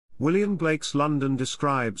William Blake's London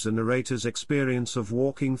describes a narrator's experience of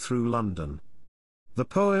walking through London. The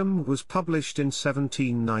poem was published in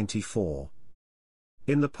 1794.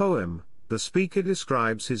 In the poem, the speaker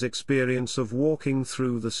describes his experience of walking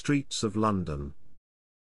through the streets of London.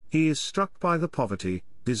 He is struck by the poverty,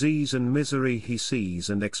 disease and misery he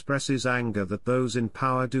sees and expresses anger that those in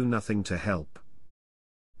power do nothing to help.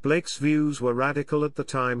 Blake's views were radical at the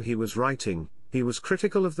time he was writing. He was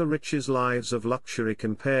critical of the rich's lives of luxury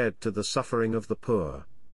compared to the suffering of the poor.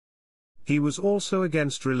 He was also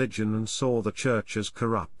against religion and saw the church as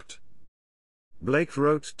corrupt. Blake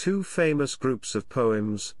wrote two famous groups of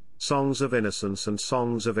poems, Songs of Innocence and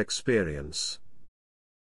Songs of Experience.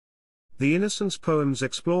 The Innocence poems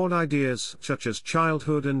explored ideas such as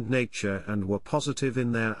childhood and nature and were positive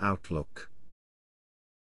in their outlook.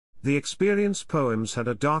 The Experience poems had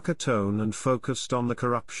a darker tone and focused on the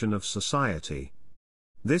corruption of society.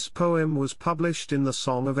 This poem was published in the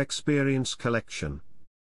Song of Experience collection.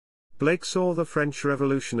 Blake saw the French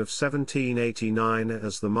Revolution of 1789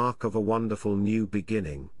 as the mark of a wonderful new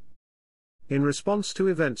beginning. In response to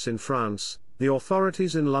events in France, the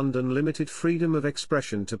authorities in London limited freedom of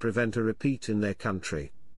expression to prevent a repeat in their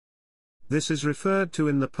country. This is referred to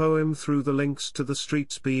in the poem through the links to the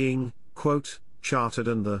streets being, quote, chartered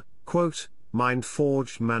and the, quote,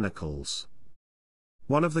 mind-forged manacles.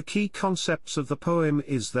 One of the key concepts of the poem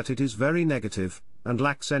is that it is very negative, and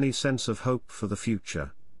lacks any sense of hope for the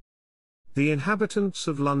future. The inhabitants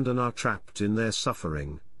of London are trapped in their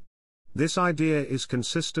suffering. This idea is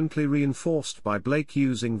consistently reinforced by Blake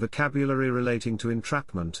using vocabulary relating to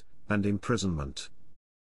entrapment and imprisonment.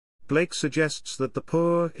 Blake suggests that the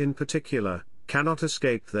poor, in particular, cannot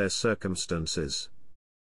escape their circumstances.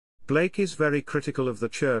 Blake is very critical of the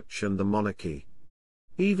church and the monarchy.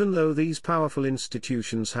 Even though these powerful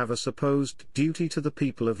institutions have a supposed duty to the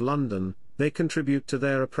people of London, they contribute to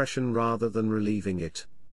their oppression rather than relieving it.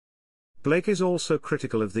 Blake is also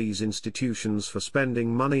critical of these institutions for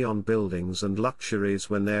spending money on buildings and luxuries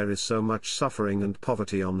when there is so much suffering and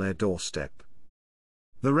poverty on their doorstep.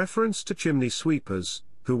 The reference to chimney sweepers,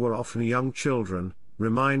 who were often young children,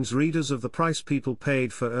 reminds readers of the price people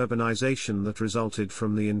paid for urbanization that resulted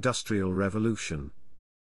from the Industrial Revolution.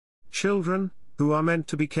 Children, who are meant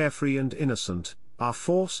to be carefree and innocent, are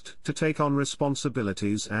forced to take on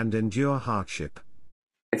responsibilities and endure hardship.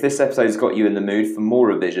 If this episode has got you in the mood for more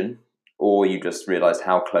revision, or you just realised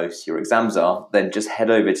how close your exams are, then just head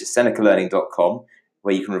over to senecalearning.com,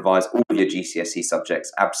 where you can revise all of your GCSE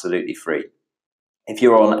subjects absolutely free. If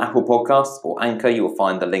you're on Apple Podcasts or Anchor, you'll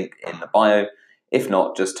find the link in the bio. If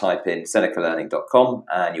not, just type in senecalearning.com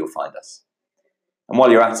and you'll find us. And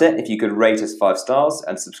while you're at it, if you could rate us 5 stars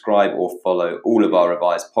and subscribe or follow all of our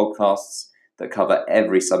revised podcasts that cover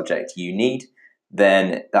every subject you need,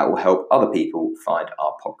 then that will help other people find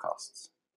our podcasts.